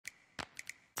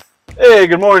Hey,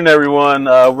 good morning, everyone.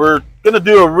 We're going to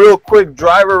do a real quick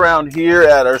drive around here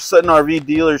at our Sutton RV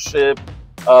dealership.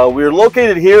 We're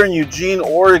located here in Eugene,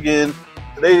 Oregon.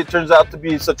 Today it turns out to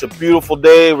be such a beautiful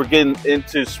day. We're getting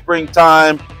into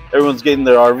springtime. Everyone's getting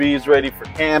their RVs ready for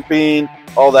camping,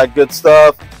 all that good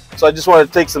stuff. So I just wanted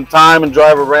to take some time and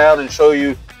drive around and show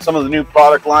you some of the new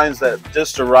product lines that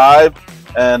just arrived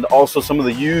and also some of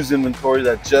the used inventory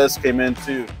that just came in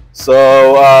too.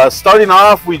 So starting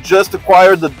off, we just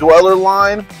acquired the Dweller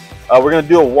line. We're going to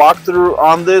do a walkthrough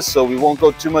on this, so we won't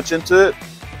go too much into it.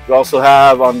 We also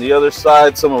have on the other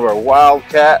side some of our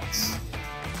Wildcats.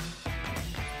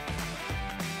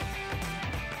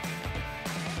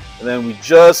 And then we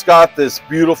just got this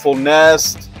beautiful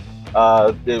Nest.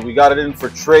 We got it in for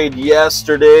trade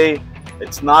yesterday.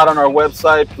 It's not on our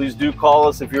website. Please do call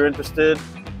us if you're interested.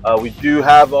 We do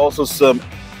have also some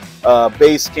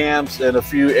base camps and a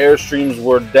few Airstreams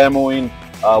we're demoing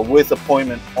with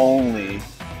appointment only.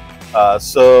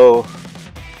 So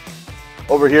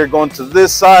over here going to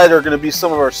this side are going to be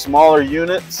some of our smaller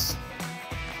units.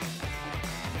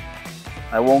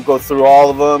 I won't go through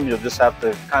all of them. You'll just have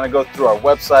to kind of go through our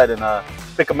website and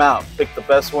pick them out, pick the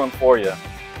best one for you.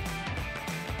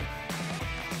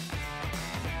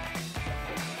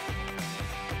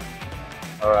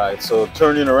 All right, so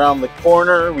turning around the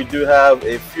corner, we do have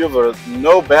a few of our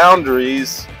No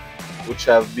Boundaries, which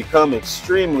have become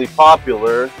extremely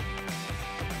popular.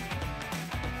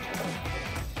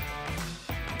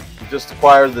 We just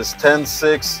acquired this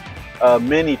 10.6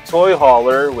 mini toy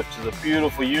hauler, which is a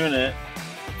beautiful unit,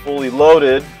 fully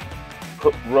loaded,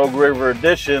 Rogue River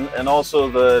edition, and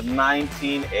also the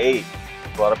 19.8.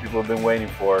 A lot of people have been waiting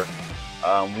for.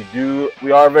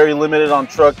 We are very limited on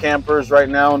truck campers right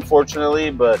now, unfortunately,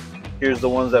 but here's the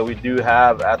ones that we do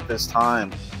have at this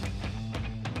time.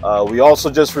 We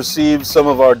also just received some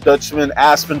of our Dutchman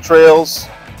Aspen Trails,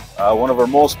 one of our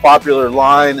most popular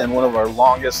line and one of our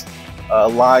longest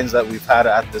lines that we've had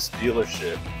at this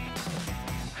dealership.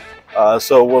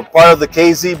 So we're part of the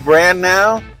KZ brand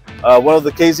now. One of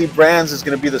the KZ brands is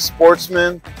going to be the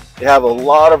Sportsman. They have a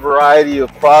lot of variety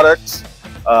of products,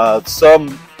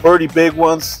 some pretty big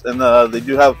ones, and they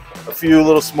do have a few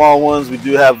little small ones. We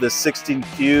do have this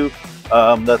 16Q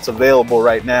that's available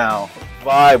right now.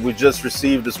 Vibe we just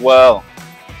received as well.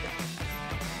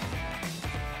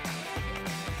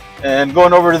 And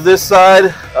going over to this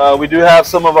side, we do have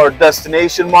some of our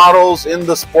destination models in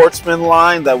the Sportsman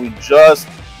line that we just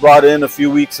brought in a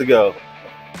few weeks ago.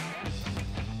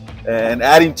 And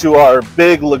adding to our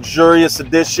big luxurious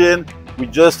edition, we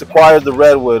just acquired the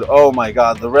Redwood. Oh my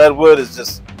God, the Redwood is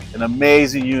just an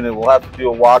amazing unit. We'll have to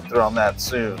do a walkthrough on that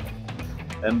soon.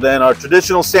 And then our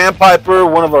traditional Sandpiper,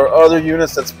 one of our other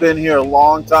units that's been here a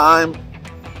long time.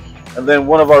 And then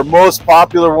one of our most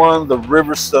popular ones, the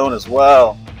Riverstone as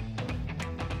well.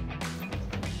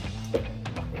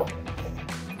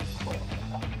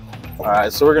 All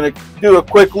right, so we're gonna do a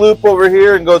quick loop over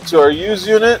here and go to our used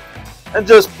unit and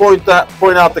just point out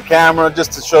the camera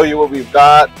just to show you what we've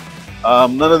got.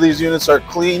 None of these units are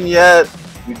clean yet.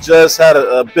 We just had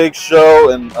a big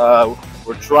show, and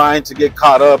we're trying to get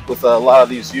caught up with a lot of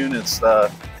these units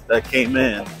that came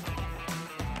in.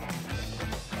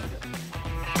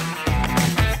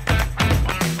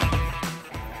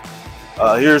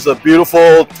 Here's a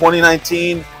beautiful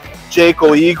 2019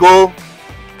 Jayco Eagle.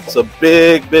 It's a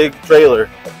big, big trailer.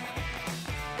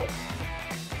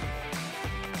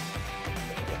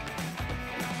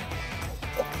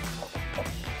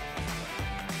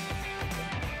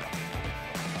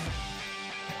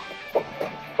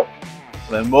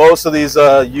 And most of these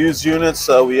used units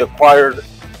we acquired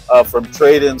from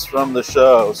trade-ins from the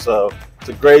show. So it's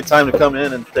a great time to come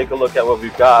in and take a look at what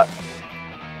we've got.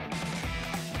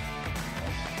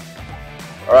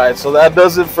 All right, so that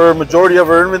does it for majority of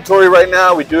our inventory right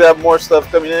now. We do have more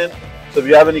stuff coming in. So if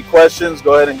you have any questions,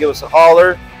 go ahead and give us a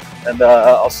holler. And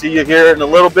I'll see you here in a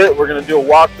little bit. We're going to do a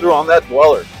walkthrough on that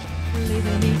Dweller.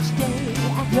 Living each day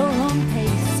at your own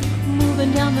pace,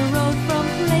 moving down the road from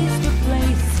place to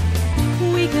place.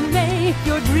 We can make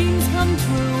your dreams come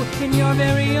true in your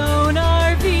very own